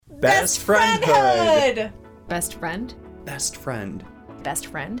Bestfriendhood. Best friend? Best friend. Best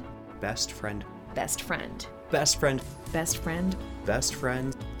friend? Best friend. Best friend. Best friend. Best friend? Best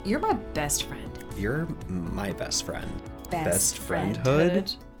friend. You're my best friend. You're my best friend.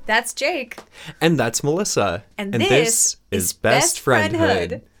 Bestfriendhood. That's Jake. And that's Melissa. And this is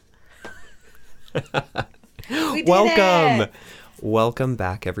Bestfriendhood. We did Welcome. it. Welcome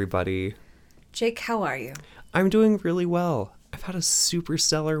back, everybody. Jake, how are you? I'm doing really well. I've had a super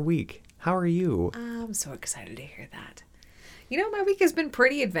stellar week. How are you? I'm so excited to hear that. You know, my week has been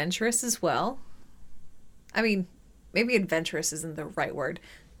pretty adventurous as well. I mean, maybe adventurous isn't the right word.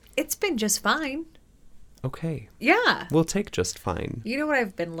 It's been just fine. Okay. Yeah. We'll take just fine. You know what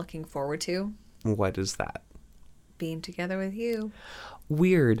I've been looking forward to? What is that? Being together with you.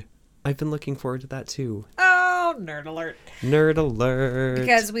 Weird. I've been looking forward to that too. Oh, nerd alert. Nerd alert.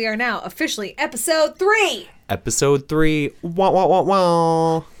 Because we are now officially episode 3. Episode 3. Wah, wah, wah,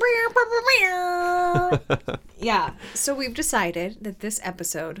 wah. Yeah. So we've decided that this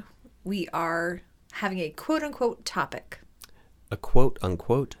episode, we are having a quote-unquote topic. A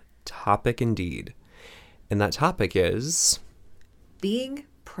quote-unquote topic indeed. And that topic is... being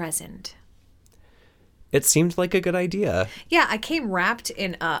present. It seemed like a good idea. Yeah, I came wrapped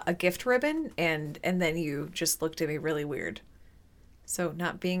in a gift ribbon, and then you just looked at me really weird. So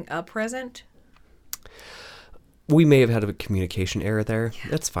not being a present? We may have had a communication error there. Yeah.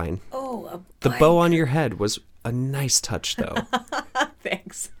 That's fine. Oh, The bow on your head was a nice touch, though.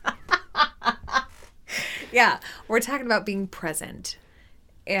 Thanks. Yeah, we're talking about being present.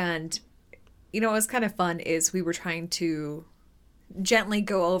 And, you know, what was kind of fun is we were trying to gently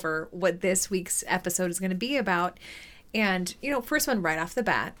go over what this week's episode is going to be about. And, you know, first one right off the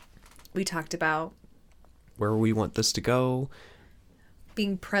bat, we talked about Where we want this to go.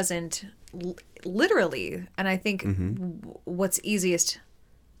 being present literally. And I think what's easiest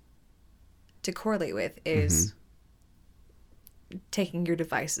to correlate with is taking your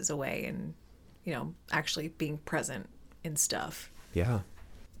devices away and, you know, actually being present in stuff. Yeah.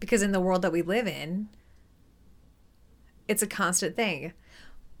 Because in the world that we live in, it's a constant thing.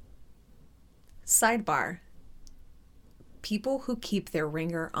 Sidebar. People who keep their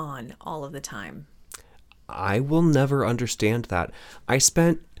ringer on all of the time. I will never understand that. I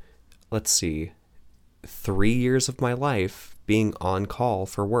spent, let's see, 3 years of my life being on call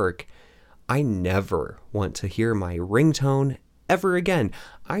for work. I never want to hear my ringtone ever again.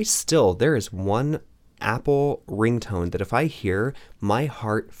 There is one Apple ringtone that if I hear, my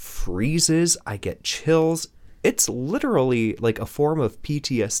heart freezes. I get chills. It's literally like a form of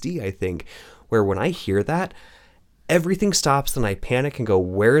PTSD, I think, where when I hear that, everything stops and I panic and go,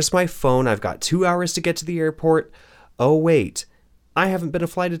 where's my phone? I've got 2 hours to get to the airport. Oh, wait, I haven't been a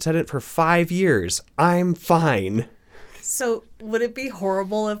flight attendant for 5 years. I'm fine. So would it be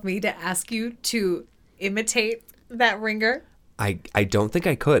horrible of me to ask you to imitate that ringer? I don't think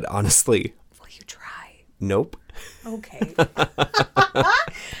I could, honestly. Will you try? Nope. Okay.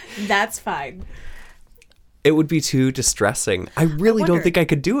 That's fine. It would be too distressing. I really don't think I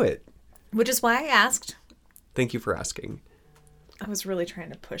could do it. Which is why I asked. Thank you for asking. I was really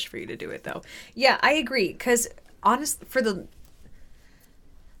trying to push for you to do it, though. Yeah, I agree. Because,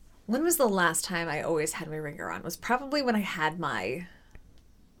 when was the last time I always had my ringer on? It was probably when I had my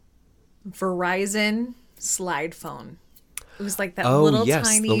Verizon slide phone. It was like that little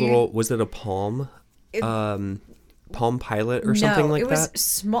tiny... the little, was it a Palm? Palm Pilot or something like that? No, it was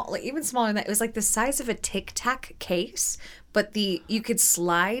small, like even smaller than that. It was like the size of a Tic Tac case, but you could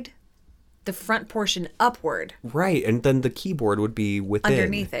slide the front portion upward. Right, and then the keyboard would be within.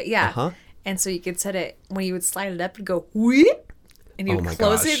 Underneath it, yeah. Uh-huh. And so you could set it, when you would slide it up, it'd go whoop, and you'd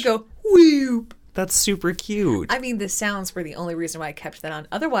close it, it'd go whoop. That's super cute. I mean, the sounds were the only reason why I kept that on.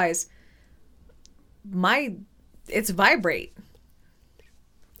 Otherwise, it's vibrate.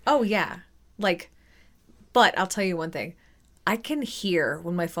 Oh, yeah. But I'll tell you one thing. I can hear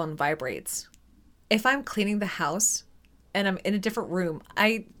when my phone vibrates. If I'm cleaning the house and I'm in a different room,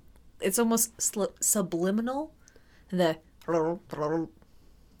 it's almost subliminal.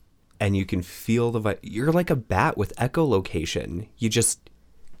 And you can feel you're like a bat with echolocation. You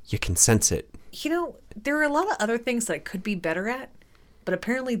can sense it. You know, there are a lot of other things that I could be better at, but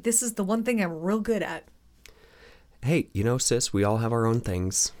apparently this is the one thing I'm real good at. Hey, you know, sis, we all have our own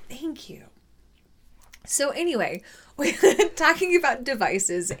things. Thank you. So anyway, we're talking about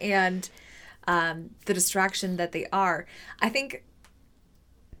devices and the distraction that they are. I think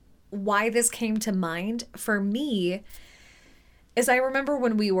why this came to mind for me is I remember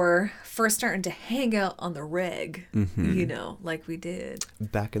when we were first starting to hang out on the reg, you know, like we did.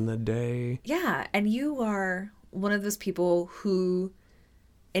 Back in the day. Yeah, and you are one of those people who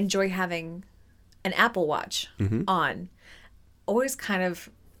enjoy having an Apple Watch on. Always kind of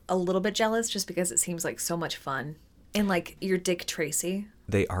a little bit jealous just because it seems like so much fun. And like your Dick Tracy.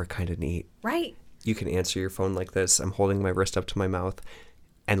 They are kind of neat. Right. You can answer your phone like this. I'm holding my wrist up to my mouth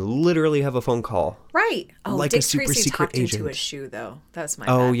and literally have a phone call. Right. Oh, like Dick a super Tracy secret talked agent. into his shoe, though. That was my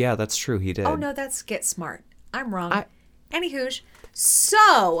Oh, bad. yeah, that's true. He did. Oh, no, that's Get Smart. I'm wrong. Anywho,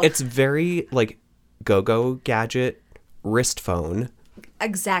 so... It's very, like, go-go gadget wrist phone.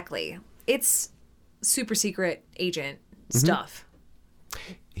 Exactly. It's super secret agent stuff.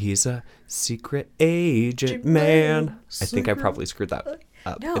 He's a secret agent man. I think I probably screwed that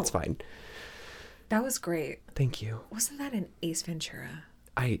up. No. It's fine. That was great. Thank you. Wasn't that an Ace Ventura?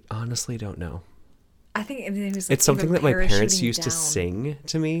 I honestly don't know. I think it was like It's something that my parents parachuting used to down. sing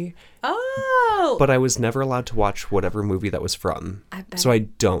to me, Oh! but I was never allowed to watch whatever movie that was from. I bet. So I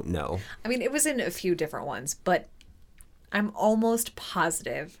don't know. I mean, it was in a few different ones, but I'm almost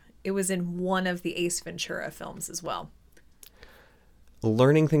positive it was in one of the Ace Ventura films as well.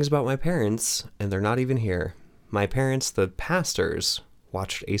 Learning things about my parents, and they're not even here. My parents, the pastors,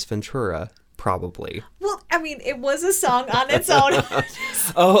 watched Ace Ventura, probably. Well, I mean, it was a song on its own.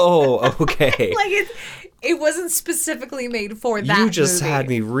 Oh, okay. Like it wasn't specifically made for that. You just movie. had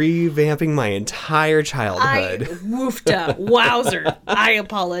me revamping my entire I childhood. woofda. Wowzer. I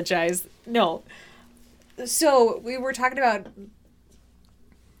apologize. No. So we were talking about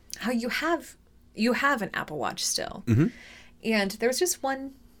how you have an Apple Watch still. Mm-hmm. And there was just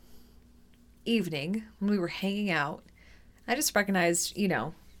one evening when we were hanging out. I just recognized,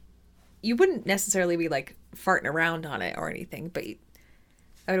 you wouldn't necessarily be like farting around on it or anything, but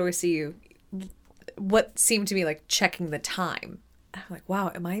I would always see you, what seemed to me like checking the time. I'm like,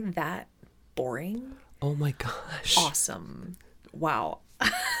 wow, am I that boring? Oh my gosh. Awesome. Wow.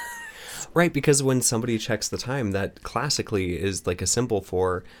 Right, because when somebody checks the time, that classically is like a symbol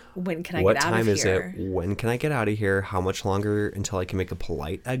for When can I what get out time of is here? it? When can I get out of here? How much longer until I can make a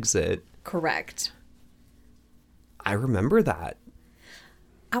polite exit? Correct. I remember that.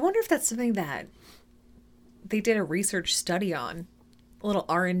 I wonder if that's something that they did a research study on. A little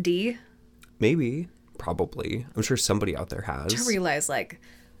R&D Maybe. Probably. I'm sure somebody out there has. to realize like,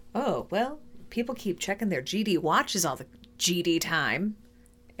 oh, well, people keep checking their GD watches all the GD time.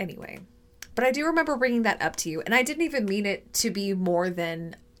 Anyway, but I do remember bringing that up to you, and I didn't even mean it to be more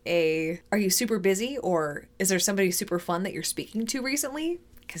than are you super busy, or is there somebody super fun that you're speaking to recently?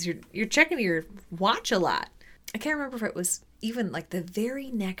 Because you're checking your watch a lot. I can't remember if it was even like the very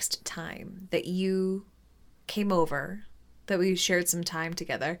next time that you came over, that we shared some time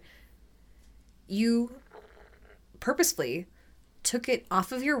together. You purposefully took it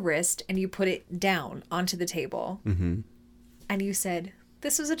off of your wrist and you put it down onto the table. Mm-hmm. And you said,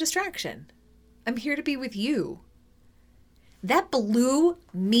 this was a distraction. I'm here to be with you. That blew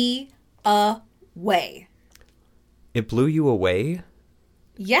me away. It blew you away?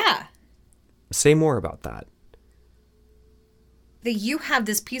 Yeah. Say more about that. That you have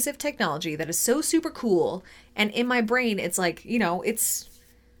this piece of technology that is so super cool. And in my brain, it's like, it's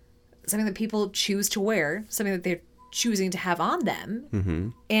something that people choose to wear, something that they're choosing to have on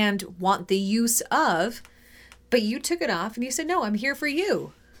them and want the use of. But you took it off and you said, no, I'm here for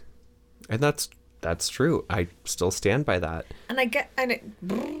you. And that's true. I still stand by that.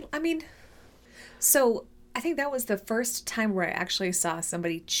 So I think that was the first time where I actually saw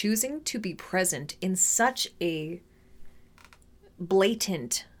somebody choosing to be present in such a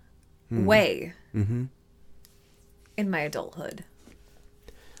blatant way in my adulthood.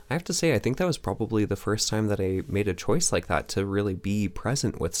 I have to say, I think that was probably the first time that I made a choice like that to really be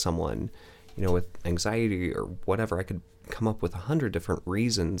present with someone, with anxiety or whatever. I could come up with 100 different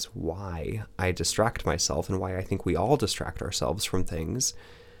reasons why I distract myself and why I think we all distract ourselves from things.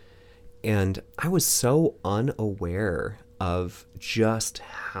 And I was so unaware of just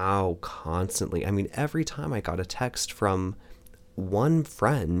how constantly, every time I got a text from one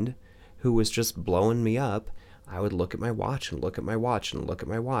friend who was just blowing me up, I would look at my watch and look at my watch and look at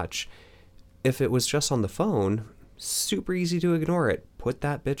my watch. If it was just on the phone, super easy to ignore it. Put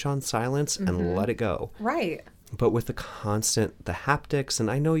that bitch on silence and let it go. Right. But with the haptics, and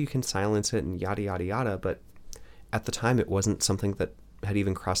I know you can silence it and yada, yada, yada, but at the time it wasn't something that had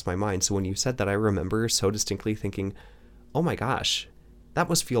even crossed my mind. So when you said that, I remember so distinctly thinking, oh my gosh, that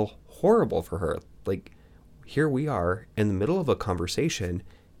must feel horrible for her. Like, here we are in the middle of a conversation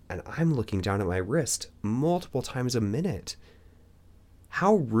and I'm looking down at my wrist multiple times a minute.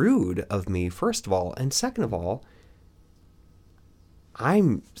 How rude of me, first of all. And second of all,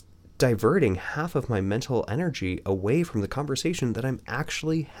 I'm diverting half of my mental energy away from the conversation that I'm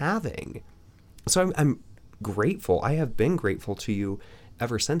actually having. So I'm grateful. I have been grateful to you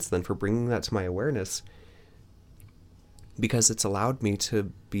ever since then for bringing that to my awareness, because it's allowed me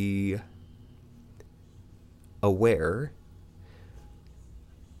to be aware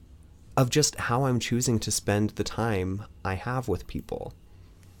of just how I'm choosing to spend the time I have with people.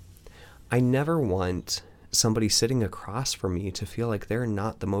 I never want somebody sitting across from me to feel like they're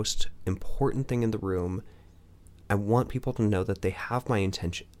not the most important thing in the room. I want people to know that they have my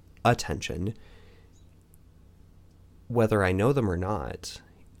attention, whether I know them or not.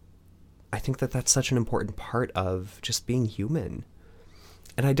 I think that that's such an important part of just being human.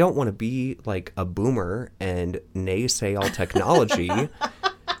 And I don't want to be like a boomer and naysay all technology.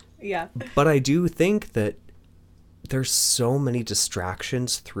 Yeah. But I do think that there's so many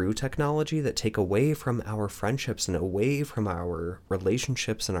distractions through technology that take away from our friendships and away from our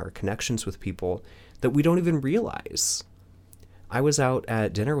relationships and our connections with people that we don't even realize. I was out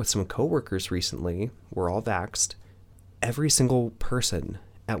at dinner with some coworkers recently. We're all vaxxed. Every single person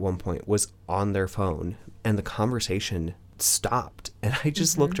at one point was on their phone, and the conversation stopped. And I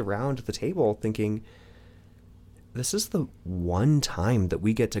just looked around the table thinking, this is the one time that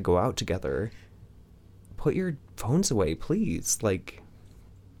we get to go out together. Put your phones away, please. Like,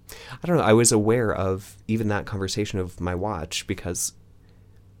 I don't know. I was aware of even that conversation of my watch because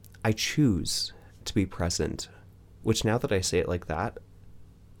I choose to be present, which now that I say it like that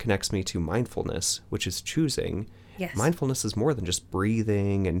connects me to mindfulness, which is choosing. Yes. Mindfulness is more than just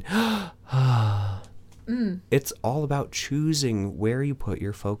breathing and It's all about choosing where you put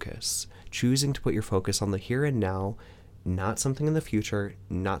your focus, choosing to put your focus on the here and now, not something in the future,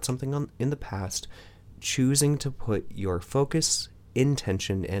 not something in the past, choosing to put your focus,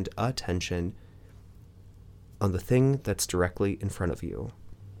 intention, and attention on the thing that's directly in front of you.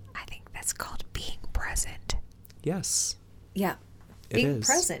 I think that's called being present. Yes. Yeah. It Being is.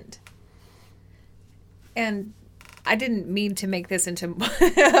 present. And I didn't mean to make this into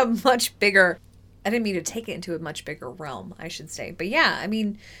a much bigger, I didn't mean to take it into a much bigger realm, I should say. But yeah, I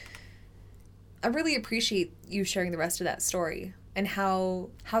mean, I really appreciate you sharing the rest of that story and how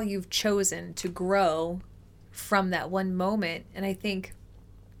you've chosen to grow from that one moment. And I think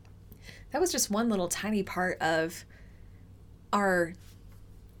that was just one little tiny part of our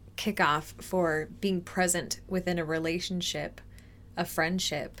kickoff for being present within a relationship, a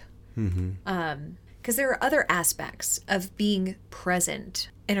friendship. Because there are other aspects of being present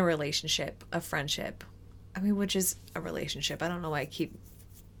in a relationship, a friendship. I mean, which is a relationship. I don't know why I keep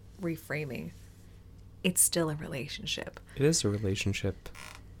reframing. It's still a relationship. It is a relationship.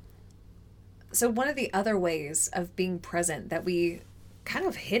 So one of the other ways of being present that we kind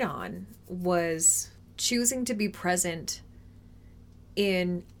of hit on was choosing to be present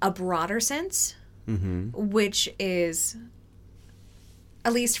in a broader sense, which is,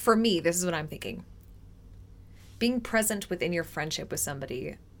 at least for me, this is what I'm thinking. Being present within your friendship with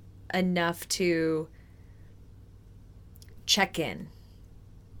somebody enough to check in.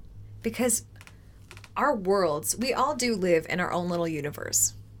 Because our worlds, we all do live in our own little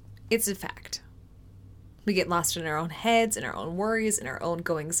universe. It's a fact. We get lost in our own heads, in our own worries, in our own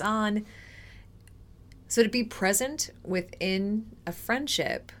goings on. So to be present within a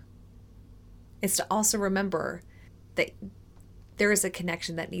friendship is to also remember that there is a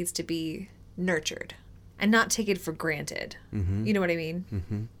connection that needs to be nurtured and not take it for granted. You know what I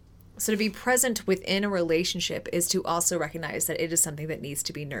mean? So to be present within a relationship is to also recognize that it is something that needs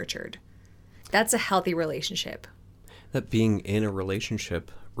to be nurtured. That's a healthy relationship. That being in a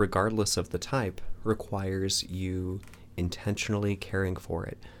relationship, regardless of the type, requires you intentionally caring for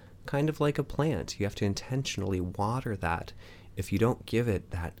it. Kind of like a plant. You have to intentionally water that. If you don't give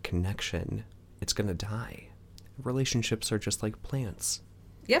it that connection, it's going to die. Relationships are just like plants.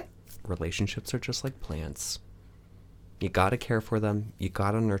 Yep. Relationships are just like plants. You got to care for them. You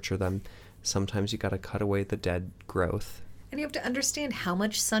got to nurture them. Sometimes you got to cut away the dead growth. And you have to understand how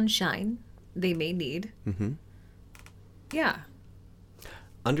much sunshine they may need. Yeah.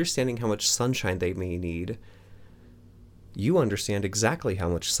 Understanding how much sunshine they may need, you understand exactly how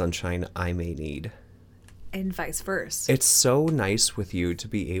much sunshine I may need. And vice versa. It's so nice with you to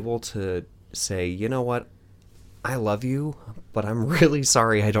be able to say, you know what, I love you, but I'm really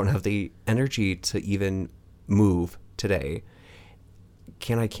sorry I don't have the energy to even move today.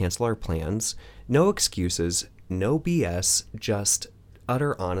 Can I cancel our plans? No excuses, no BS, just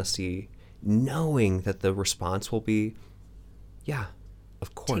utter honesty, knowing that the response will be, yeah,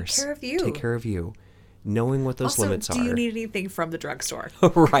 of course. Take care of you. Take care of you. Knowing what those also, limits are. Do you need anything from the drugstore?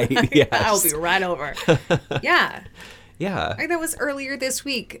 Right, yes. I'll be right over. Yeah. Yeah. Like that was earlier this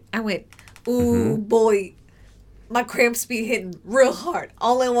week. I went, ooh, boy, my cramps be hitting real hard.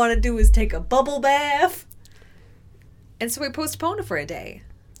 All I want to do is take a bubble bath And so we postponed it for a day.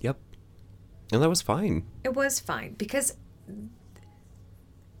 Yep. And that was fine. It was fine because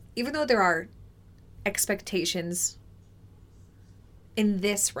even though there are expectations in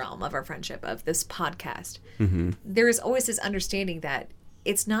this realm of our friendship, of this podcast, there is always this understanding that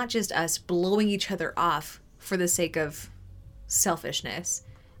it's not just us blowing each other off for the sake of selfishness.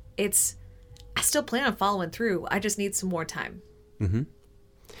 I still plan on following through. I just need some more time. And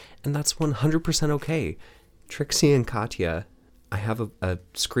that's 100% okay. Trixie and Katya, I have a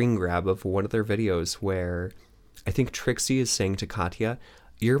screen grab of one of their videos where I think Trixie is saying to Katya,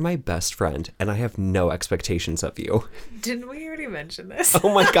 "You're my best friend, and I have no expectations of you." Didn't we already mention this?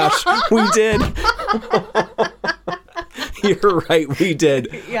 Oh my gosh, we did. You're right, we did.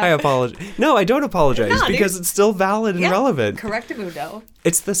 Yeah. I apologize. No, I don't apologize No, because it's still valid and relevant. Correctamundo.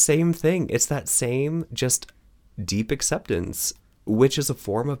 It's the same thing. It's that same just deep acceptance, which is a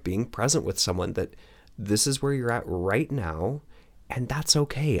form of being present with someone, that this is where you're at right now, and that's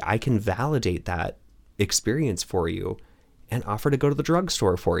okay. I can validate that experience for you and offer to go to the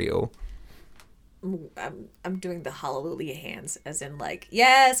drugstore for you. I'm doing the hallelujah hands, as in like,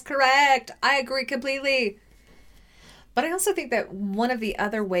 yes, correct. I agree completely. But I also think that one of the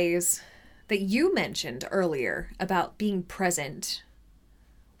other ways that you mentioned earlier about being present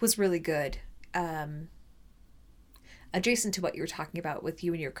was really good. Adjacent to what you were talking about with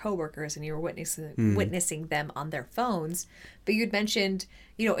you and your coworkers, and you were witnessing them on their phones. But you'd mentioned,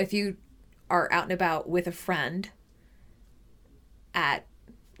 if you are out and about with a friend at,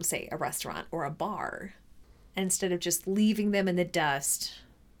 say, a restaurant or a bar, instead of just leaving them in the dust,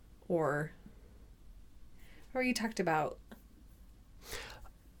 or you talked about.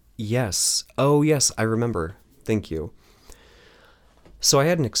 Yes. Oh, yes, I remember. Thank you. So I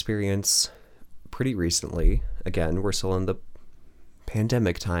had an experience pretty recently. Again, we're still in the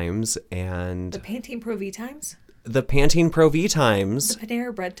pandemic times, and The Pantene Pro V times? the Pantene Pro V times. The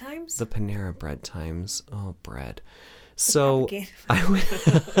Panera Bread times? The Panera Bread times. Oh, bread. So Okay. I would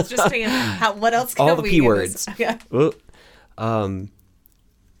Just saying, what else can all the we P use? words. Yeah.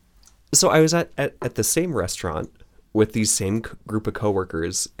 So I was at the same restaurant with these same group of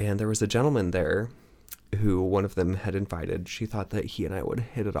coworkers, and there was a gentleman there who one of them had invited. She thought that he and I would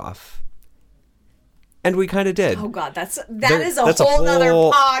hit it off. And we kind of did. Oh God, that is a whole nother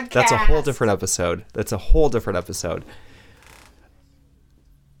podcast. That's a whole different episode.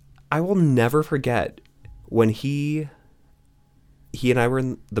 I will never forget when he and I were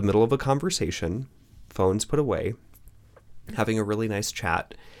in the middle of a conversation, phones put away, having a really nice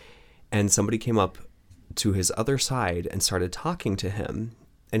chat, and somebody came up to his other side and started talking to him,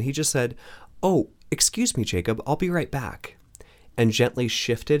 and he just said, "Oh, excuse me, Jacob, I'll be right back," and gently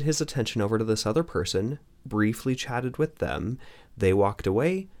shifted his attention over to this other person, briefly chatted with them. They walked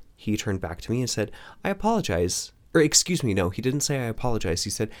away. He turned back to me and said, "I apologize." Or excuse me, no, he didn't say I apologize. He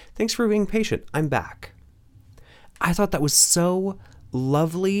said, "Thanks for being patient. I'm back." I thought that was so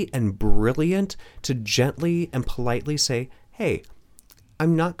lovely and brilliant to gently and politely say, "Hey,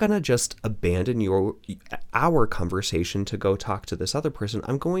 I'm not going to just abandon our conversation to go talk to this other person.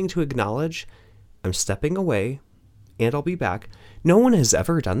 I'm going to acknowledge I'm stepping away and I'll be back." No one has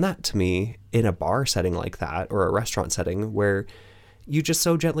ever done that to me in a bar setting like that, or a restaurant setting, where you just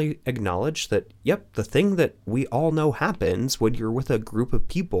so gently acknowledge that, yep, the thing that we all know happens when you're with a group of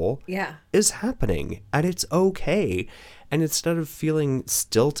people is happening, and it's okay. And instead of feeling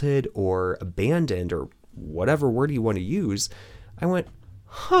stilted or abandoned or whatever word you want to use, I went,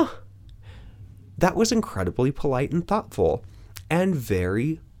 that was incredibly polite and thoughtful and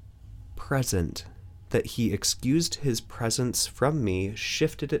very present, that he excused his presence from me,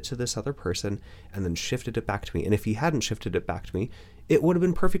 shifted it to this other person, and then shifted it back to me. And if he hadn't shifted it back to me, it would have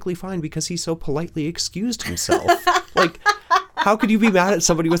been perfectly fine because he so politely excused himself. Like, how could you be mad at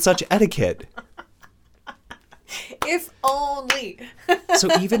somebody with such etiquette? If only. So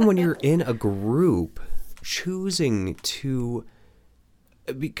even when you're in a group, choosing to...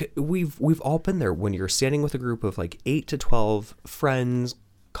 Because we've all been there when you're standing with a group of like 8 to 12 friends,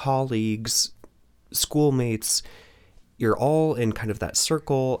 colleagues, schoolmates. You're all in kind of that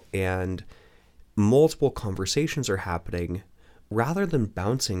circle and multiple conversations are happening. Rather than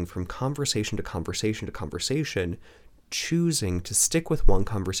bouncing from conversation to conversation to conversation, choosing to stick with one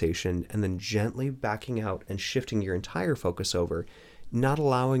conversation and then gently backing out and shifting your entire focus over, not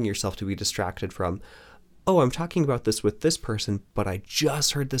allowing yourself to be distracted from, oh, I'm talking about this with this person, but I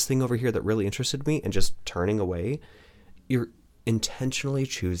just heard this thing over here that really interested me, and just turning away. You're intentionally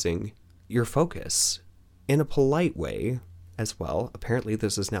choosing your focus in a polite way as well. Apparently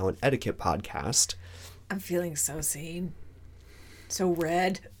this is now an etiquette podcast. I'm feeling so seen. So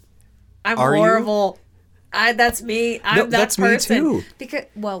red. I'm Are you? horrible. That's me. I'm No, that that's me person. too. Because,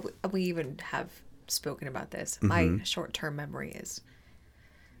 well, we even have spoken about this. My short-term memory is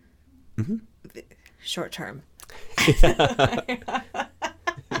short-term. You're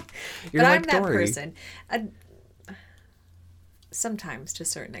But I'm like that Dory. person. Sometimes, to a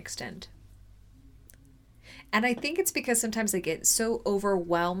certain extent. And I think it's because sometimes I get so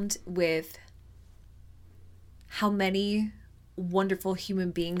overwhelmed with how many wonderful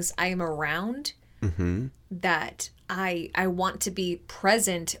human beings I am around that I want to be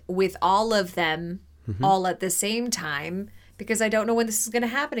present with all of them all at the same time, because I don't know when this is going to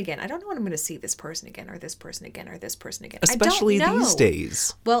happen again. I don't know when I'm going to see this person again, or this person again, or this person again. Especially I don't know. these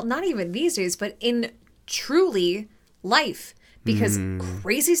days. Well, not even these days, but in truly life, because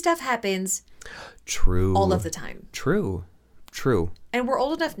crazy stuff happens True. all of the time. True. And we're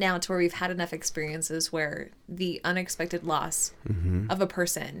old enough now to where we've had enough experiences where the unexpected loss of a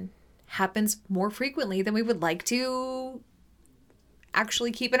person happens more frequently than we would like to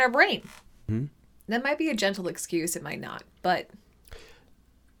actually keep in our brain. That might be a gentle excuse. It might not, but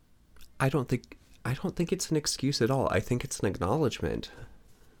I don't think it's an excuse at all. I think it's an acknowledgement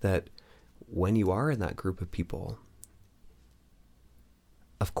that when you are in that group of people,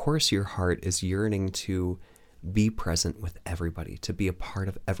 of course your heart is yearning to be present with everybody, to be a part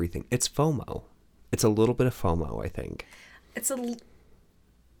of everything. It's FOMO. It's a little bit of FOMO, I think. it's A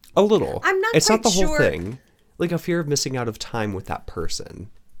little. I'm not It's not the quite whole sure. thing. Like a fear of missing out of time with that person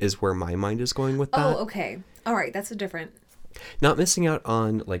is where my mind is going with that. Oh, okay. All right. That's a different. Not missing out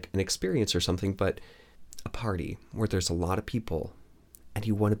on like an experience or something, but a party where there's a lot of people and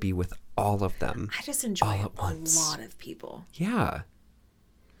you want to be with all of them. I just enjoy all a at once. lot of people. Yeah.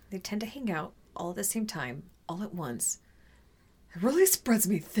 They tend to hang out all at the same time, all at once. It really spreads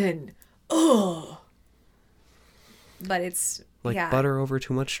me thin. Ugh. But it's Like yeah. butter over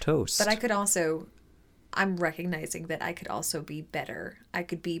too much toast. But I'm recognizing that I could also be better. I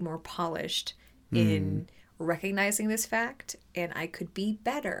could be more polished in recognizing this fact, and I could be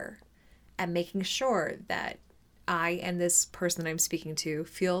better at making sure that I and this person that I'm speaking to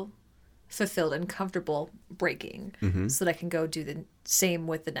feel fulfilled and comfortable breaking, so that I can go do the same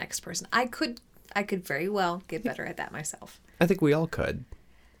with the next person. I could very well get better at that myself. I think we all could.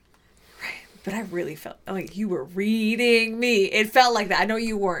 But I really felt like you were reading me. It felt like that. I know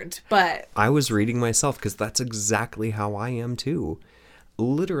you weren't, but I was reading myself because that's exactly how I am too.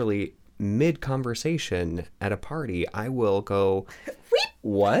 Literally mid-conversation at a party, I will go,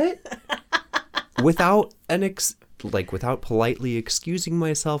 what? Without without politely excusing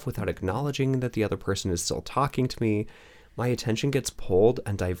myself, without acknowledging that the other person is still talking to me. My attention gets pulled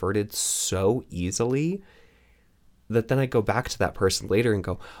and diverted so easily that then I go back to that person later and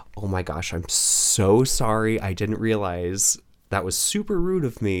go, oh my gosh, I'm so sorry. I didn't realize that was super rude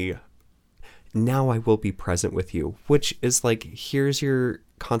of me. Now I will be present with you, which is like, here's your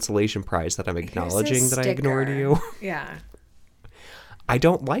consolation prize that I'm acknowledging that I ignored you. Yeah. I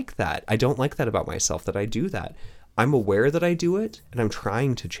don't like that. I don't like that about myself, that I do that. I'm aware that I do it and I'm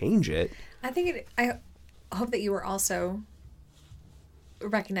trying to change it. I hope that you were also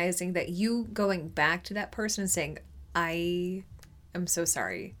recognizing that you going back to that person and saying, I am so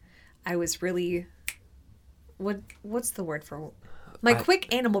sorry. I was really, what's the word for, my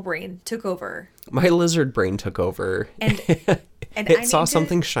quick animal brain took over. My lizard brain took over. And it saw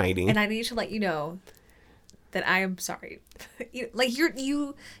something shiny. And I need to let you know that I am sorry. Like you're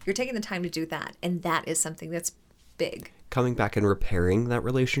taking the time to do that, and that is something that's big. Coming back and repairing that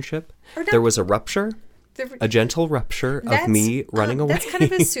relationship. Or not- There was a rupture, a gentle rupture of me running away. That's kind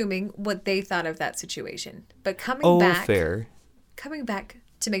of assuming what they thought of that situation. But coming back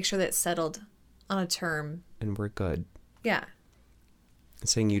to make sure that it's settled on a term. And we're good. Yeah.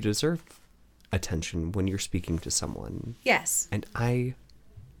 Saying you deserve attention when you're speaking to someone. Yes. And I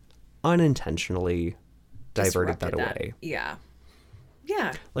unintentionally diverted that away. Yeah.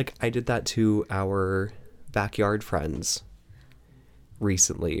 Yeah. Like I did that to our backyard friends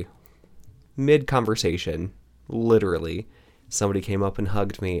recently. Mid-conversation, literally, somebody came up and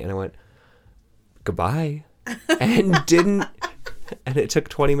hugged me and I went, goodbye. And and it took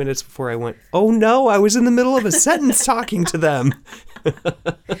 20 minutes before I went, oh no, I was in the middle of a sentence talking to them.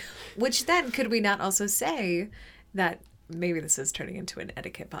 Which then, could we not also say that, maybe this is turning into an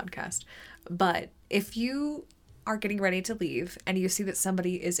etiquette podcast, but if you are getting ready to leave and you see that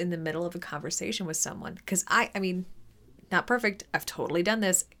somebody is in the middle of a conversation with someone, because I mean, not perfect, I've totally done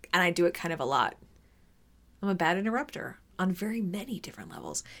this, and I do it kind of a lot. I'm a bad interrupter on very many different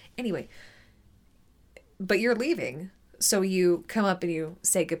levels. Anyway, but you're leaving, so you come up and you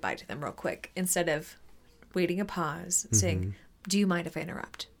say goodbye to them real quick instead of waiting a pause, saying, do you mind if I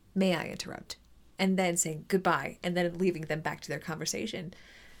interrupt? May I interrupt? and then saying goodbye and then leaving them back to their conversation.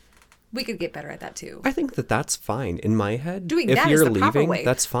 We could get better at that too. I think that that's fine in my head. Doing if that you're is the proper leaving, way.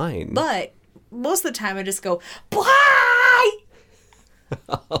 that's fine. But most of the time I just go, bye!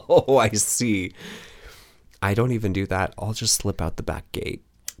 Oh, I see. I don't even do that. I'll just slip out the back gate.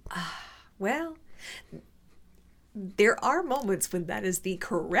 Well, there are moments when that is the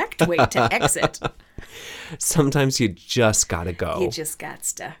correct way to exit. Sometimes you just gotta go. You just got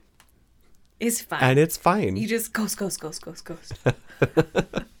to. It's fine. And it's fine. You just ghost.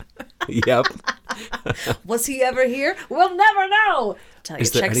 Yep. Was he ever here? We'll never know. Tell you,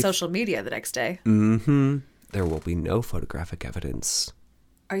 Is there check any- social media the next day. Mm-hmm. There will be no photographic evidence.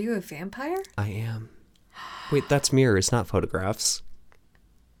 Are you a vampire? I am. Wait, that's mirrors, not photographs.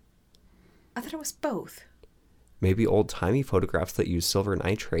 I thought it was both. Maybe old-timey photographs that use silver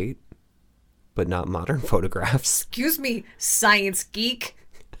nitrate, but not modern photographs. Excuse me, science geek.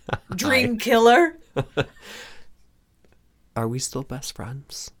 Dream killer. Are we still best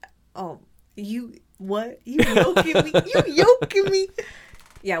friends? Oh, what? You yoking me.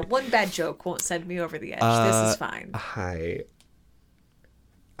 Yeah, one bad joke won't send me over the edge. This is fine.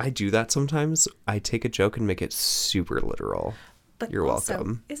 I do that sometimes. I take a joke and make it super literal. But You're also,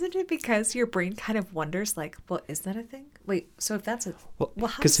 welcome. Isn't it because your brain kind of wonders, like, well, is that a thing? Wait, so if that's a... Well,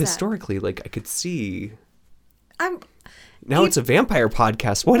 how because is that? historically, like, I could see... Now it's a vampire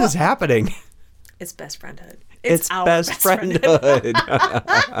podcast. What is happening? It's best friendhood. It's our best friendhood.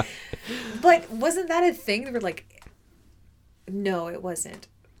 But wasn't that a thing? They were like, no, it wasn't.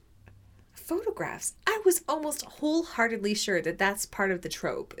 Photographs. I was almost wholeheartedly sure that that's part of the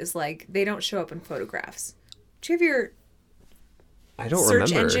trope. Is like they don't show up in photographs. Do you have your I don't search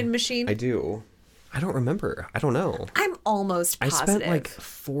remember. engine machine? I do. I don't remember. I don't know. I'm almost positive. I spent like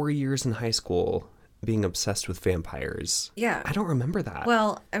 4 years in high school being obsessed with vampires. Yeah. I don't remember that.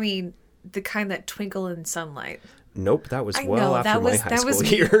 Well, I mean, the kind that twinkle in sunlight. Nope, that was I well know, after that my was high that school was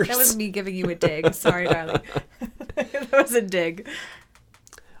me, years. That was me giving you a dig. Sorry, darling. That was a dig.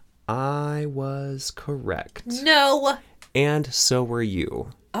 I was correct. No. And so were you.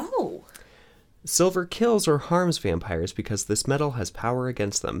 Oh. Silver kills or harms vampires because this metal has power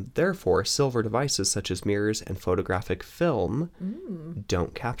against them. Therefore, silver devices such as mirrors and photographic film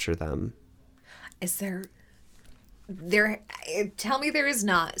don't capture them. Is there tell me there is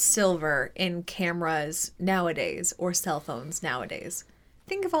not silver in cameras nowadays or cell phones nowadays.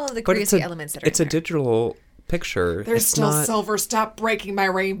 Think of all of the But crazy elements that are it's in a there. digital picture. There's It's still not... silver. Stop breaking my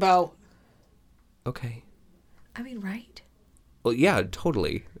rainbow. Okay. I mean, right? Well, yeah,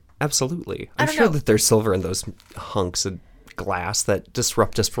 totally. Absolutely. I I'm don't sure know. that there's silver in those hunks of glass that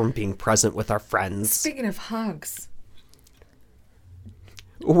disrupt us from being present with our friends. Speaking of hunks.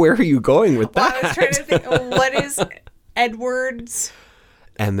 Where are you going with Well, that? I was trying to think, what is Edward's?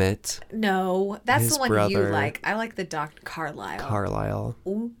 Emmett No, that's His the one you brother. like. I like the Dr. Carlisle. Carlisle.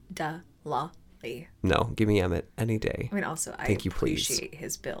 Oodalali. No, give me Emmett any day. I mean, also, I Thank you, please. appreciate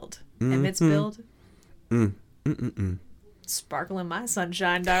his build. Emmett's build. Mm-mm-mm. Sparkle in my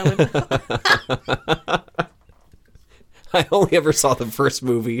sunshine, darling. I only ever saw the first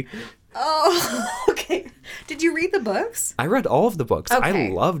movie. Oh, okay. Did you read the books? I read all of the books. Okay. I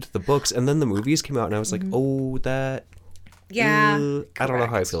loved the books, and then the movies came out, and I was like, oh, that... Yeah. I don't know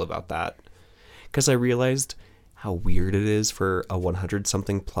how I correct. feel about that. Because I realized how weird it is for a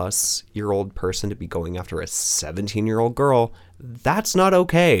 100-something-plus-year-old person to be going after a 17-year-old girl. That's not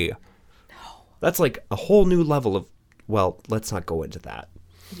okay. No. That's like a whole new level of... Well, let's not go into that.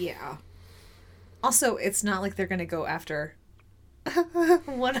 Yeah. Also, it's not like they're going to go after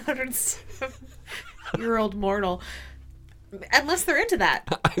 100-year-old mortal. Unless they're into that.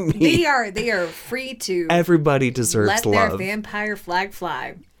 I mean... They are free to Everybody deserves let their love. vampire flag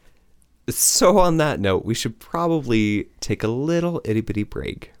fly. So on that note, we should probably take a little itty-bitty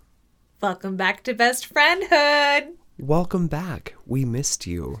break. Welcome back to Best Friendhood. Welcome back. We missed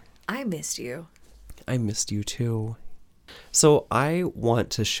you. I missed you. I missed you too. So I want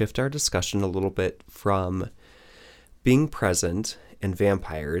to shift our discussion a little bit from being present and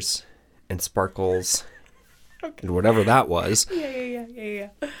vampires and sparkles and whatever that was Yeah.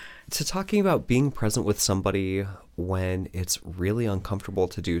 to talking about being present with somebody when it's really uncomfortable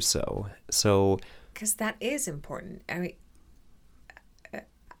to do so. So, Because that is important. I mean,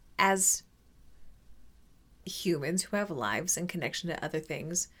 as humans who have lives and connection to other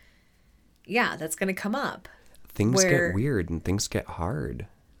things, yeah, that's going to come up. things Where- get weird and things get hard.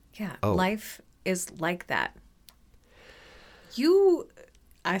 Yeah, Oh. life is like that.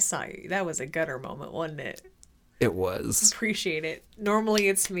 I saw you. That was a gutter moment, wasn't it? It was. Appreciate it. Normally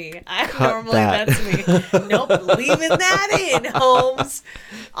it's me. Cut that. That's me. Nope, leaving that in, Holmes.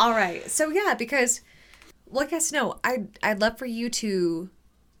 All right. So yeah, because, well, I guess no. I'd love for you to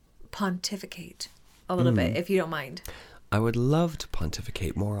pontificate a little bit, if you don't mind. I would love to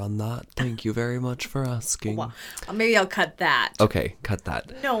pontificate more on that. Thank you very much for asking. Well, maybe I'll cut that. Okay, cut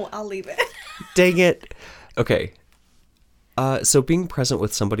that. No, I'll leave it. Dang it. Okay. So being present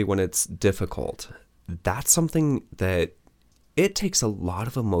with somebody when it's difficult, that's something that it takes a lot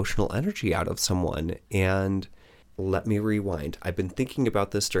of emotional energy out of someone. And let me rewind. I've been thinking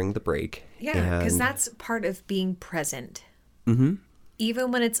about this during the break. Yeah, because that's part of being present. Mm-hmm.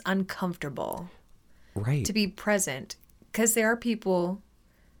 Even when it's uncomfortable. Right. To be present. Because there are people,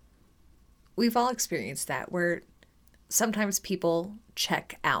 we've all experienced that, where sometimes people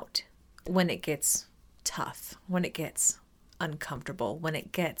check out when it gets tough, when it gets uncomfortable, when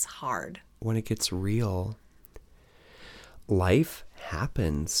it gets hard. When it gets real. Life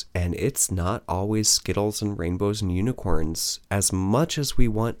happens, and it's not always Skittles and rainbows and unicorns. As much as we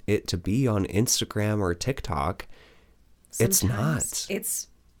want it to be on Instagram or TikTok, it's not. It's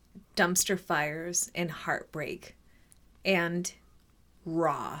dumpster fires and heartbreak and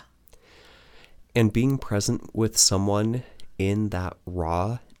raw. And being present with someone in that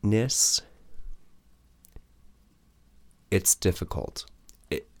rawness, it's difficult.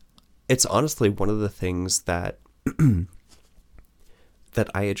 It's honestly one of the things that that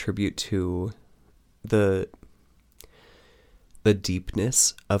I attribute to the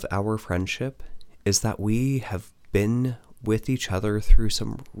deepness of our friendship is that we have been with each other through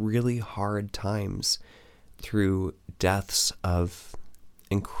some really hard times, through deaths of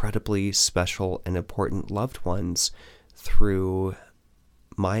incredibly special and important loved ones, through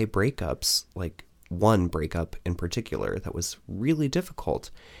my breakups, like one breakup in particular that was really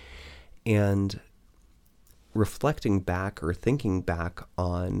difficult. And reflecting back or thinking back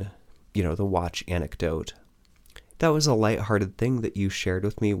on, the watch anecdote, that was a lighthearted thing that you shared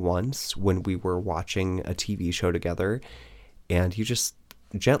with me once when we were watching a TV show together, and you just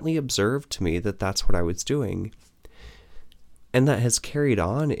gently observed to me that that's what I was doing. And that has carried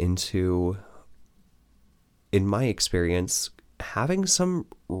on into, in my experience, having some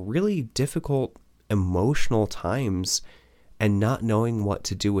really difficult emotional times and not knowing what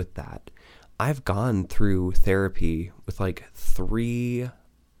to do with that. I've gone through therapy with like 3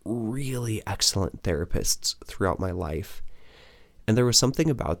 really excellent therapists throughout my life. And there was something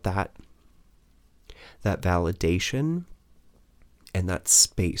about that validation and that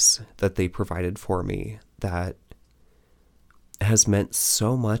space that they provided for me that has meant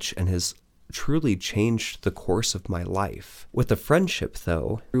so much and has truly changed the course of my life. With a friendship,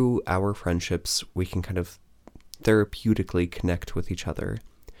 though, through our friendships, we can kind of therapeutically connect with each other.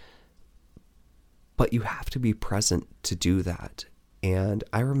 But you have to be present to do that. And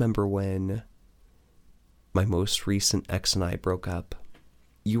I remember when my most recent ex and I broke up,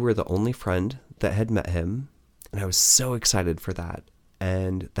 you were the only friend that had met him, and I was so excited for that.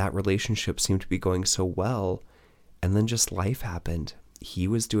 And that relationship seemed to be going so well. And then just life happened. He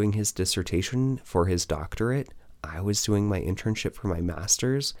was doing his dissertation for his doctorate. I was doing my internship for my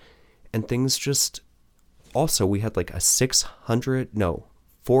master's. And things just... Also, we had like a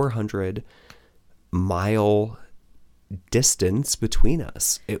 400-mile distance between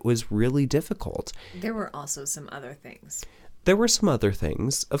us. It was really difficult. There were also some other things. There were some other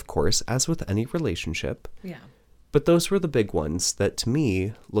things, of course, as with any relationship. Yeah. But those were the big ones that, to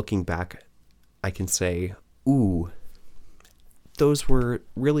me, looking back, I can say, ooh, those were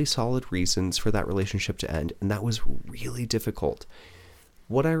really solid reasons for that relationship to end. And that was really difficult.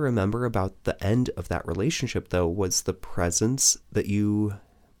 What I remember about the end of that relationship, though, was the presence that you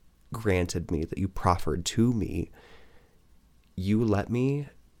granted me, that you proffered to me. You let me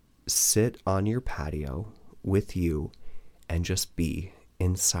sit on your patio with you and just be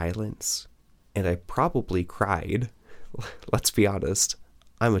in silence. And I probably cried. Let's be honest.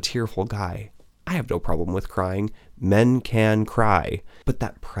 I'm a tearful guy. I have no problem with crying. Men can cry. But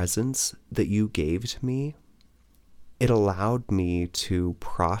that presence that you gave to me, it allowed me to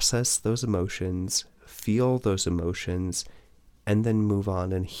process those emotions, feel those emotions, and then move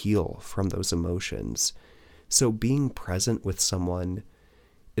on and heal from those emotions. So being present with someone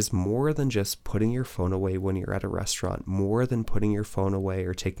is more than just putting your phone away when you're at a restaurant, more than putting your phone away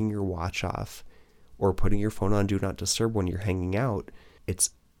or taking your watch off or putting your phone on Do Not Disturb when you're hanging out.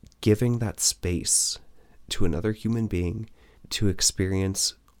 It's giving that space to another human being to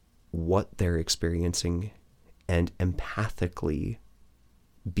experience what they're experiencing and empathically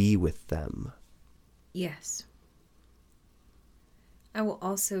be with them. Yes. I will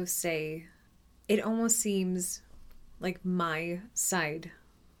also say it almost seems like my side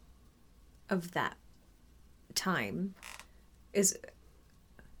of that time is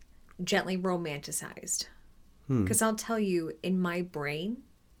gently romanticized. Because I'll tell you, in my brain,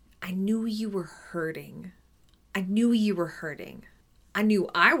 I knew you were hurting. I knew you were hurting. I knew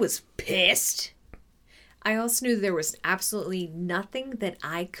I was pissed. I also knew there was absolutely nothing that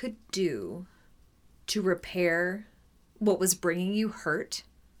I could do to repair what was bringing you hurt.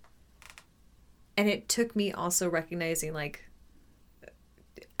 And it took me also recognizing, like,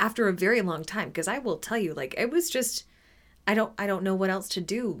 after a very long time, because I will tell you, like, it was just, I don't know what else to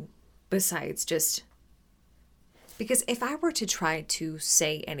do besides just, because if I were to try to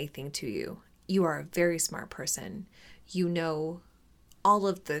say anything to you, you are a very smart person. You know all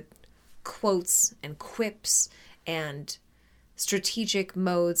of the quotes and quips and strategic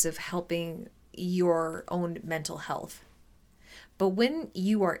modes of helping your own mental health. But when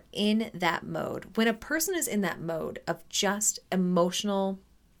you are in that mode, when a person is in that mode of just emotional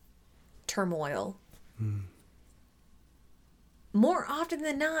turmoil, more often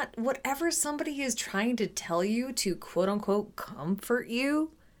than not, whatever somebody is trying to tell you to quote unquote comfort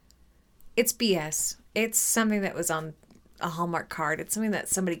you, it's BS. It's something that was on a Hallmark card. It's something that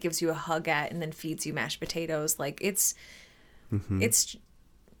somebody gives you a hug at and then feeds you mashed potatoes. Like it's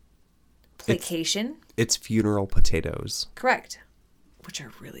placation. It's funeral potatoes. Correct. Which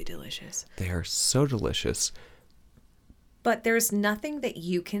are really delicious. They are so delicious. But there's nothing that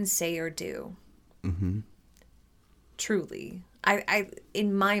you can say or do. Truly. I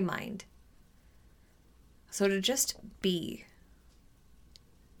in my mind. So to just be.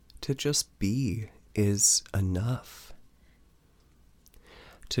 To just be is enough.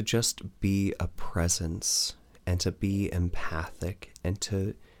 To just be a presence and to be empathic and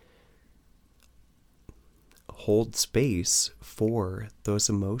to hold space for those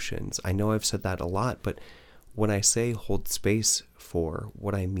emotions. I know I've said that a lot, but when I say hold space for,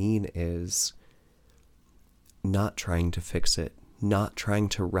 what I mean is not trying to fix it, not trying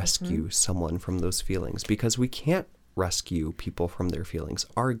to rescue someone from those feelings, because we can't rescue people from their feelings.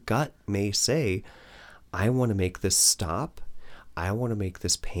 Our gut may say, I want to make this stop. I want to make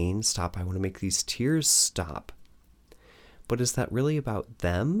this pain stop. I want to make these tears stop. But is that really about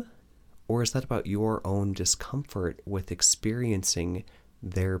them? Or is that about your own discomfort with experiencing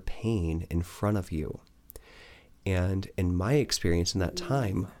their pain in front of you? And in my experience in that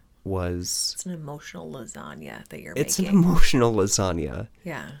time was... It's an emotional lasagna that you're making. It's an emotional lasagna.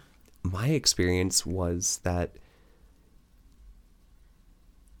 Yeah. My experience was that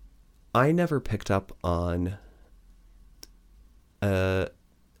I never picked up on a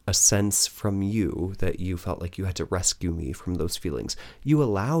sense from you that you felt like you had to rescue me from those feelings. You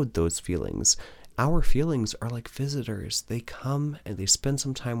allowed those feelings. Our feelings are like visitors. They come and they spend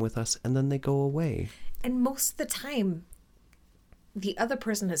some time with us and then they go away. And most of the time, the other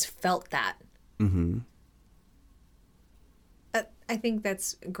person has felt that. I think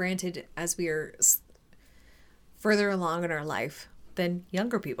that's granted as we are further along in our life than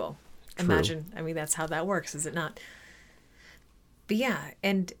younger people. True. Imagine. I mean, that's how that works, is it not? But yeah,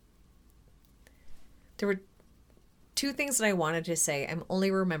 and there were two things that I wanted to say. I'm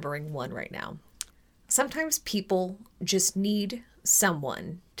only remembering one right now. Sometimes people just need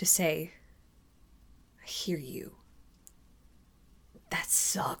someone to say, I hear you. That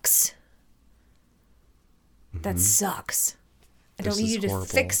sucks. That sucks. I don't need you to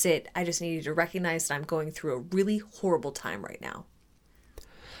fix it. I just need you to recognize that I'm going through a really horrible time right now.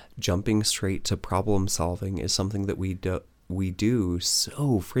 Jumping straight to problem solving is something that we do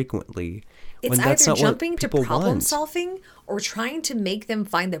so frequently. It's either jumping to problem solving or trying to make them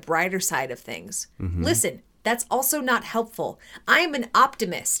find the brighter side of things. Listen, that's also not helpful. I am an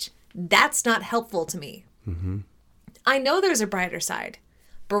optimist. That's not helpful to me. I know there's a brighter side.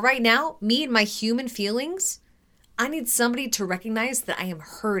 But right now, me and my human feelings, I need somebody to recognize that I am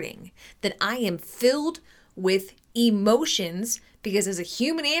hurting, that I am filled with emotions, because as a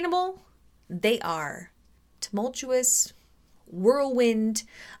human animal, they are tumultuous, whirlwind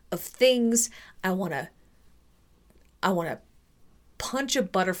of things. I want to punch a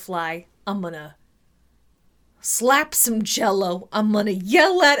butterfly. I'm going to slap some jello. I'm going to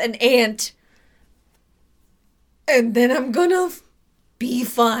yell at an ant. And then I'm going to be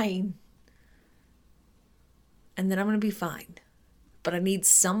fine. And then I'm going to be fine. But I need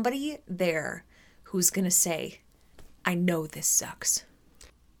somebody there who's going to say, I know this sucks.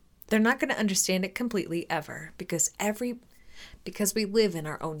 They're not going to understand it completely ever because we live in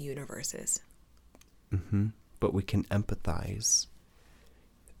our own universes. But we can empathize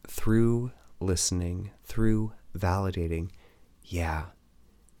through listening, through validating. Yeah,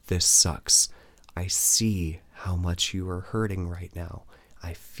 this sucks. I see how much you are hurting right now.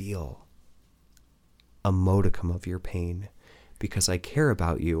 I feel a modicum of your pain because I care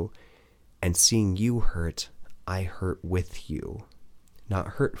about you, and seeing you hurt, I hurt with you. Not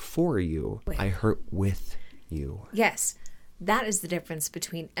hurt for you, I hurt with you. Yes, that is the difference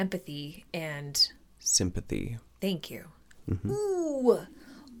between empathy and sympathy. Thank you. Ooh,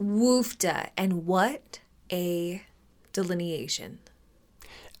 woofda. And what a delineation.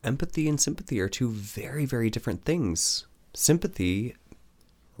 Empathy and sympathy are two very, very different things. Sympathy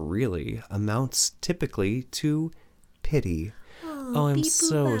really amounts typically to pity. Oh, I'm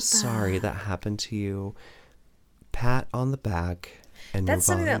so sorry that happened to you. Pat on the back and That's move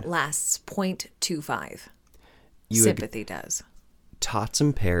something on. that lasts 0.25. You Sympathy does. Tots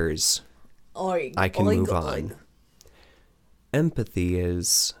and pears. Oink, I can oink, move oink. on. Empathy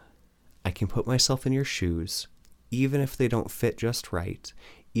is, I can put myself in your shoes, even if they don't fit just right,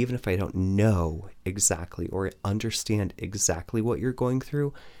 even if I don't know exactly or understand exactly what you're going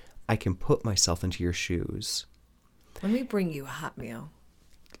through, I can put myself into your shoes. Let me bring you a hot meal.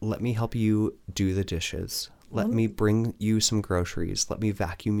 Let me help you do the dishes. Let me bring you some groceries. Let me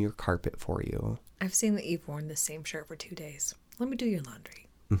vacuum your carpet for you. I've seen that you've worn the same shirt for 2 days. Let me do your laundry.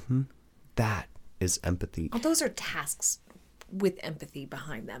 That is empathy. Oh, those are tasks with empathy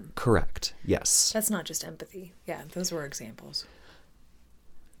behind them. Correct. Yes. That's not just empathy. Yeah, those were examples.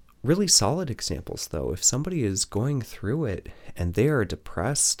 Really solid examples, though. If somebody is going through it and they are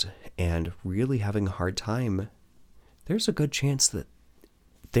depressed and really having a hard time, there's a good chance that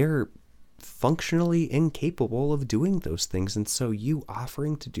they're functionally incapable of doing those things. And so you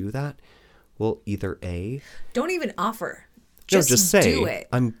offering to do that will either A... Don't even offer. Just say, do it.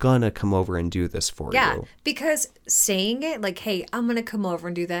 I'm gonna come over and do this for you. Because saying it, like, hey, I'm going to come over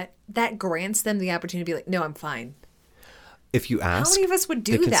and do that, that grants them the opportunity to be like, no, I'm fine. If you ask, how many of us would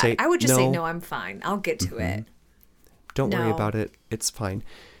do that? Say, I would just say, no, I'm fine. I'll get to it. Don't worry about it. It's fine.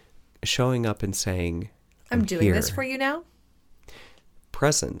 Showing up and saying, I'm doing here. this for you now.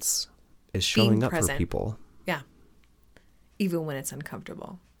 Presence is showing up for people. Yeah. Even when it's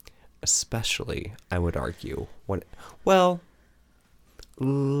uncomfortable. Especially, I would argue, when, I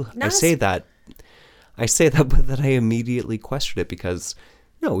say that, but then I immediately question it because,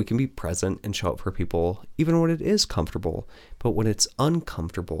 no, we can be present and show up for people even when it is comfortable. But when it's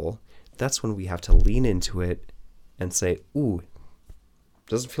uncomfortable, that's when we have to lean into it and say, ooh,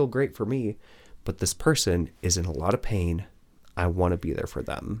 doesn't feel great for me, but this person is in a lot of pain. I want to be there for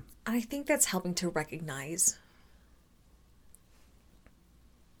them. I think that's helping to recognize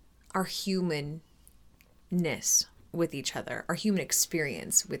our humanness with each other, our human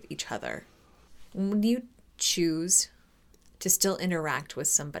experience with each other. When you choose to still interact with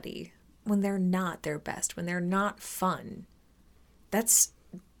somebody when they're not their best, when they're not fun, that's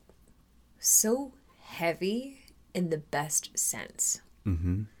so heavy in the best sense.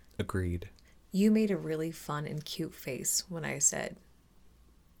 Mm-hmm. Agreed. You made a really fun and cute face when I said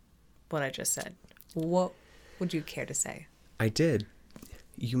what I just said. What would you care to say? I did.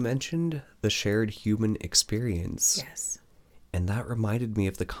 You mentioned the shared human experience. Yes. And that reminded me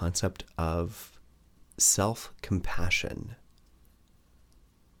of the concept of self-compassion.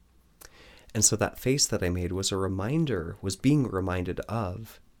 And so that face that I made was being reminded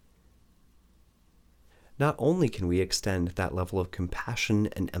of, not only can we extend that level of compassion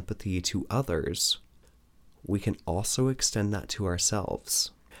and empathy to others, we can also extend that to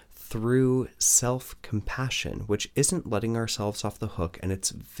ourselves through self-compassion, which isn't letting ourselves off the hook, and it's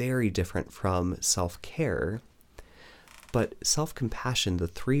very different from self-care. But self-compassion, the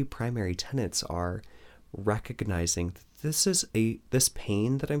three primary tenets are recognizing that this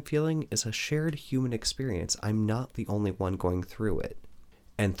pain that I'm feeling is a shared human experience. I'm not the only one going through it.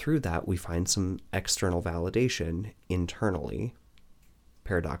 And through that, we find some external validation internally.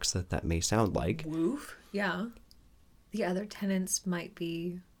 Paradox that may sound like. Woof. Yeah. The other tenets might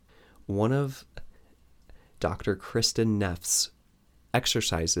be... One of Dr. Kristen Neff's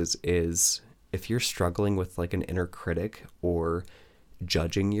exercises is if you're struggling with like an inner critic or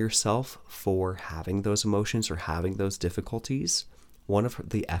judging yourself for having those emotions or having those difficulties, one of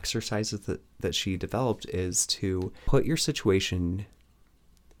the exercises that she developed is to put your situation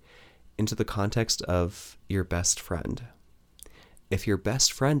into the context of your best friend. If your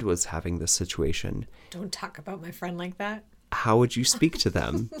best friend was having this situation... Don't talk about my friend like that. How would you speak to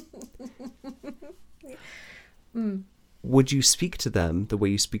them? Would you speak to them the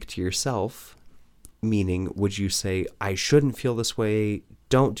way you speak to yourself? Meaning, would you say, I shouldn't feel this way,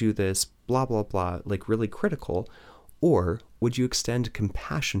 don't do this, blah, blah, blah, like really critical? Or would you extend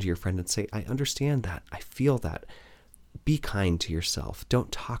compassion to your friend and say, I understand that, I feel that. Be kind to yourself.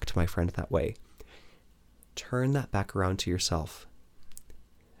 Don't talk to my friend that way. turn that back around to yourself.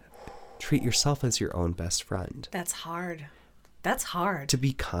 Treat yourself as your own best friend. That's hard. That's hard. To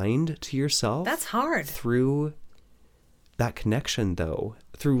be kind to yourself. That's hard. Through that connection, though,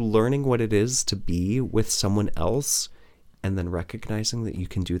 through learning what it is to be with someone else and then recognizing that you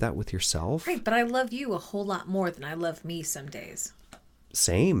can do that with yourself. Right, but I love you a whole lot more than I love me some days.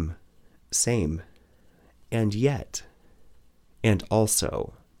 Same. And yet, and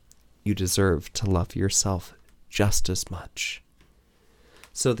also, you deserve to love yourself just as much.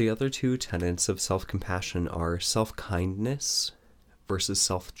 So the other two tenets of self-compassion are self-kindness versus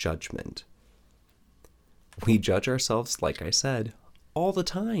self-judgment. We judge ourselves, like I said, all the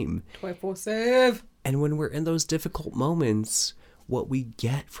time. 24/7. And when we're in those difficult moments, what we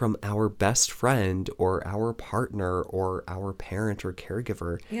get from our best friend or our partner or our parent or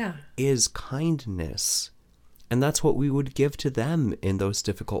caregiver is kindness. And that's what we would give to them in those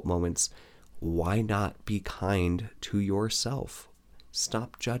difficult moments. Why not be kind to yourself?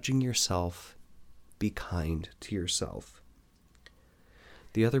 Stop judging yourself. Be kind to yourself.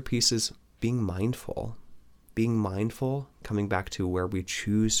 The other piece is being mindful. Being mindful, coming back to where we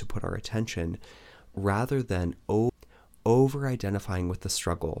choose to put our attention, rather than over-identifying with the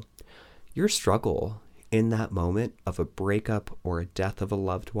struggle. Your struggle in that moment of a breakup or a death of a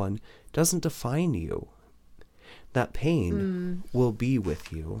loved one doesn't define you. That pain will be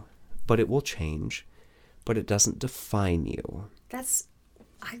with you, but it will change, but it doesn't define you.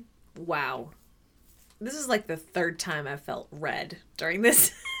 Wow. This is like the third time I felt red during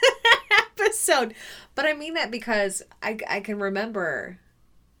this episode. But I mean that because I can remember,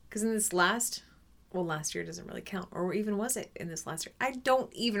 because in this last year doesn't really count. Or even was it in this last year? I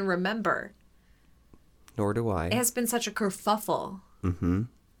don't even remember. Nor do I. It has been such a kerfuffle. Mm-hmm.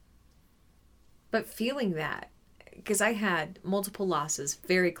 But feeling that, because I had multiple losses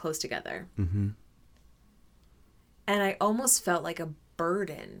very close together. Mm-hmm. And I almost felt like a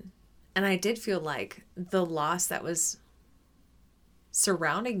burden. And I did feel like the loss that was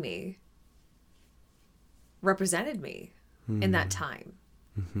surrounding me represented me in that time.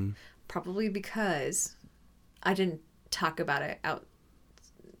 Mm-hmm. Probably because I didn't talk about it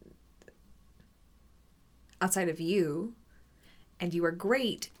outside of you. And you are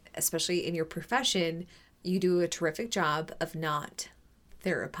great, especially in your profession. You do a terrific job of not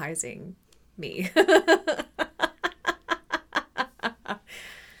therapizing me.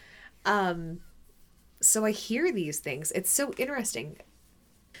 So I hear these things. It's so interesting.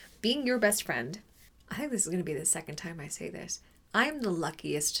 Being your best friend, I think this is going to be the second time I say this. I'm the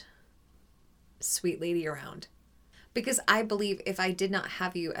luckiest sweet lady around. Because I believe if I did not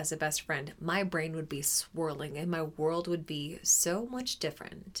have you as a best friend, my brain would be swirling and my world would be so much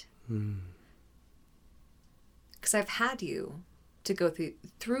different. Because I've had you to go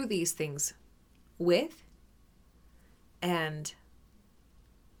through these things with and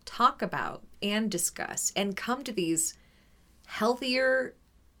talk about and discuss and come to these healthier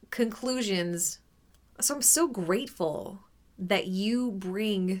conclusions. So I'm so grateful that you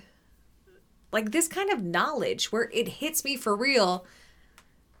bring like this kind of knowledge where it hits me for real.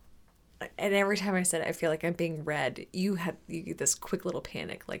 And every time I said it, I feel like I'm being read. You get this quick little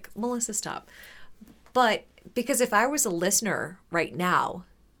panic, like, Melissa, stop. But because if I was a listener right now,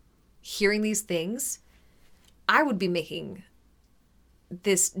 hearing these things, I would be making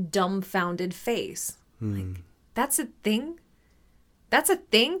this dumbfounded face. Like, that's a thing? That's a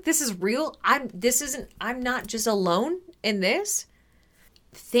thing? This is real? I'm not just alone in this?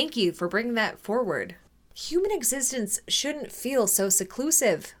 Thank you for bringing that forward. Human existence shouldn't feel so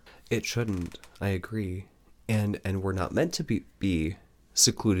seclusive. It shouldn't. I agree. And we're not meant to be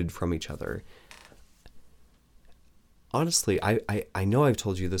secluded from each other. Honestly, I know I've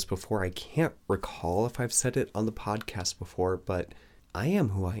told you this before. I can't recall if I've said it on the podcast before, but I am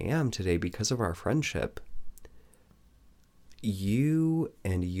who I am today because of our friendship. You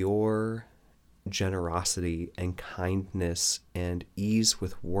and your generosity and kindness and ease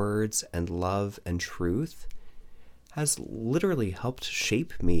with words and love and truth has literally helped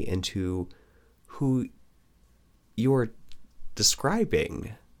shape me into who you're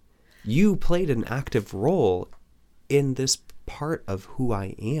describing. You played an active role in this part of who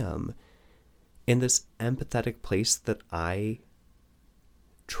I am, in this empathetic place that I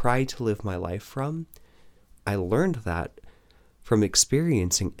try to live my life from. I learned that from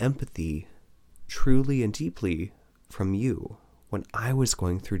experiencing empathy truly and deeply from you when I was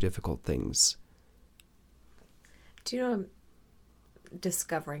going through difficult things. Do you know what I'm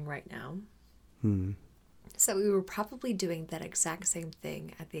discovering right now? So we were probably doing that exact same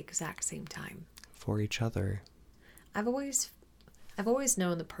thing at the exact same time. For each other. I've always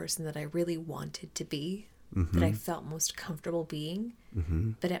known the person that I really wanted to be. that I felt most comfortable being,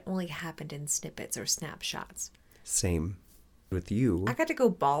 but it only happened in snippets or snapshots. Same. With you. I got to go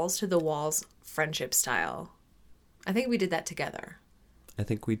balls to the walls, friendship style. I think we did that together. I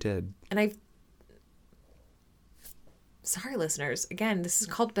think we did. And sorry, listeners. Again, this is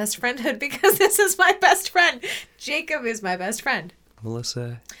called Best Friendhood because this is my best friend. Jacob is my best friend.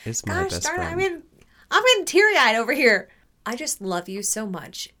 Melissa is my best friend. I'm getting teary-eyed over here. I just love you so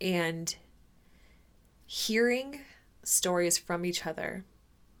much. And hearing stories from each other.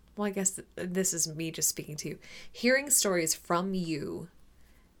 Well, I guess this is me just speaking to you. Hearing stories from you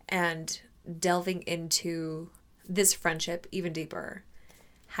and delving into this friendship even deeper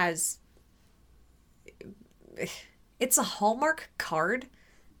it's a Hallmark card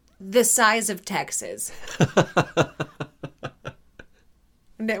the size of Texas.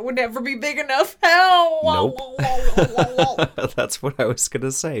 That would never be big enough. Hell. Nope. That's what I was going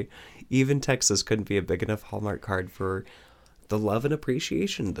to say. Even Texas couldn't be a big enough Hallmark card for the love and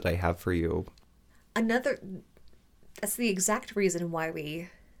appreciation that I have for you. That's the exact reason why we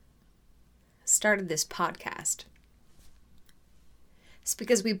started this podcast. It's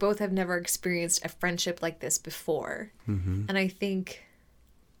because we both have never experienced a friendship like this before. Mm-hmm. And I think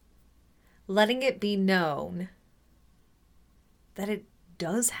letting it be known that it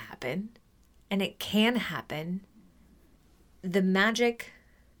does happen and it can happen, the magic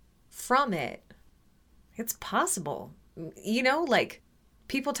from it's possible. You know, like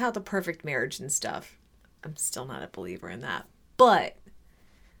people tout the perfect marriage and stuff. I'm still not a believer in that. But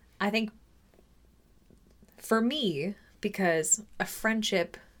I think for me, because a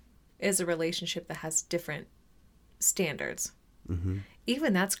friendship is a relationship that has different standards. Mm-hmm.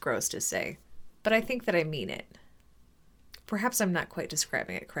 Even that's gross to say. But I think that I mean it. Perhaps I'm not quite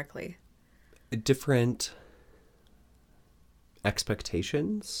describing it correctly. Different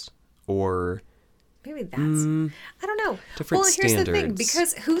expectations? Or maybe that's... I don't know. Different standards. Here's the thing.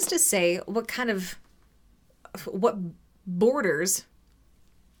 Because who's to say what borders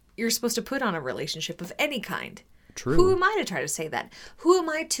you're supposed to put on a relationship of any kind? True. Who am I to try to say that? Who am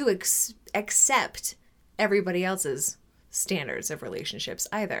I to accept everybody else's standards of relationships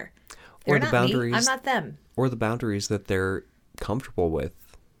either? They're or the not boundaries. Me. I'm not them. Or the boundaries that they're comfortable with.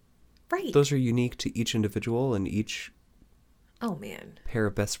 Right. Those are unique to each individual and each pair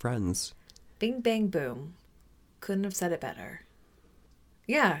of best friends. Bing, bang, boom. Couldn't have said it better.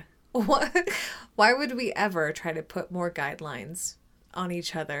 Yeah. Why would we ever try to put more guidelines on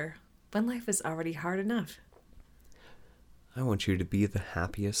each other when life is already hard enough? I want you to be the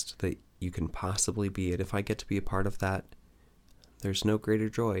happiest that you can possibly be. And if I get to be a part of that, there's no greater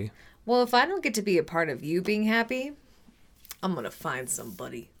joy. Well, if I don't get to be a part of you being happy, I'm going to find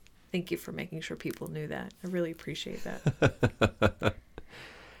somebody. Thank you for making sure people knew that. I really appreciate that.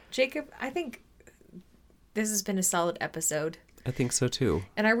 Jacob, I think this has been a solid episode. I think so too.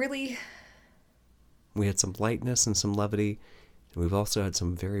 And we had some lightness and some levity. And we've also had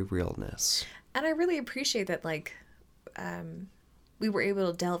some very realness. And I really appreciate that, we were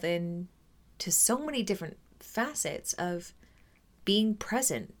able to delve in to so many different facets of being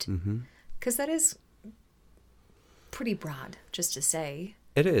present. Because that is pretty broad, just to say.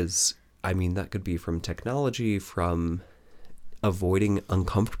 It is. I mean, that could be from technology, from avoiding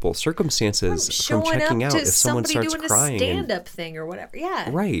uncomfortable circumstances, from checking out if someone starts crying. Somebody doing a stand-up thing or whatever. Yeah.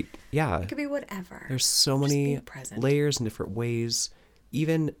 Right. Yeah. It could be whatever. There's so many layers and different ways.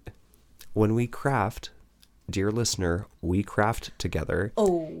 Even when we craft, dear listener, we craft together.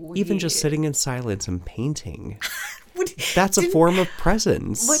 Oh, even just sitting in silence and painting. That's a form of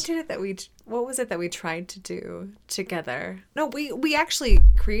presence. What was it that we tried to do together? No, we actually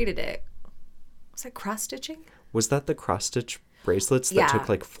created it. Was that cross stitching? Was that the cross stitch bracelets that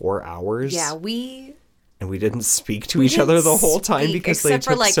took 4 hours? Yeah, and we didn't speak to each other the whole time because they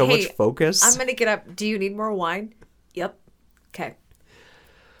took so much focus. I'm gonna get up. Do you need more wine? Yep. Okay.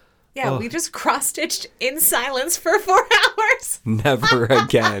 Yeah, we just cross-stitched in silence for 4 hours. Never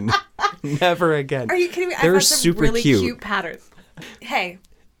again. Never again. Are you kidding me? They're I've got some super really cute patterns. Hey.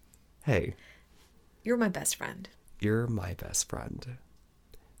 You're my best friend. You're my best friend.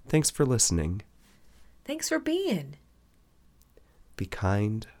 Thanks for listening. Thanks for being. Be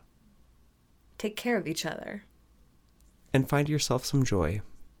kind. Take care of each other. And find yourself some joy.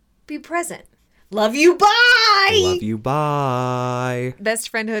 Be present. Love you, bye! Love you, bye! Best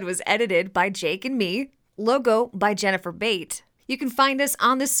Friendhood was edited by Jake and me. Logo by Jennifer Bate. You can find us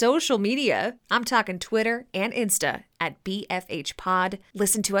on the social media. I'm talking Twitter and Insta at BFHpod.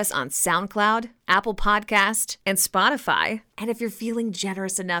 Listen to us on SoundCloud, Apple Podcast, and Spotify. And if you're feeling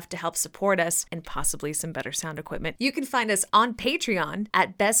generous enough to help support us and possibly some better sound equipment, you can find us on Patreon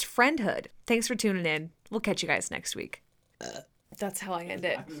at Best Friendhood. Thanks for tuning in. We'll catch you guys next week. That's how I end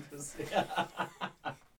it.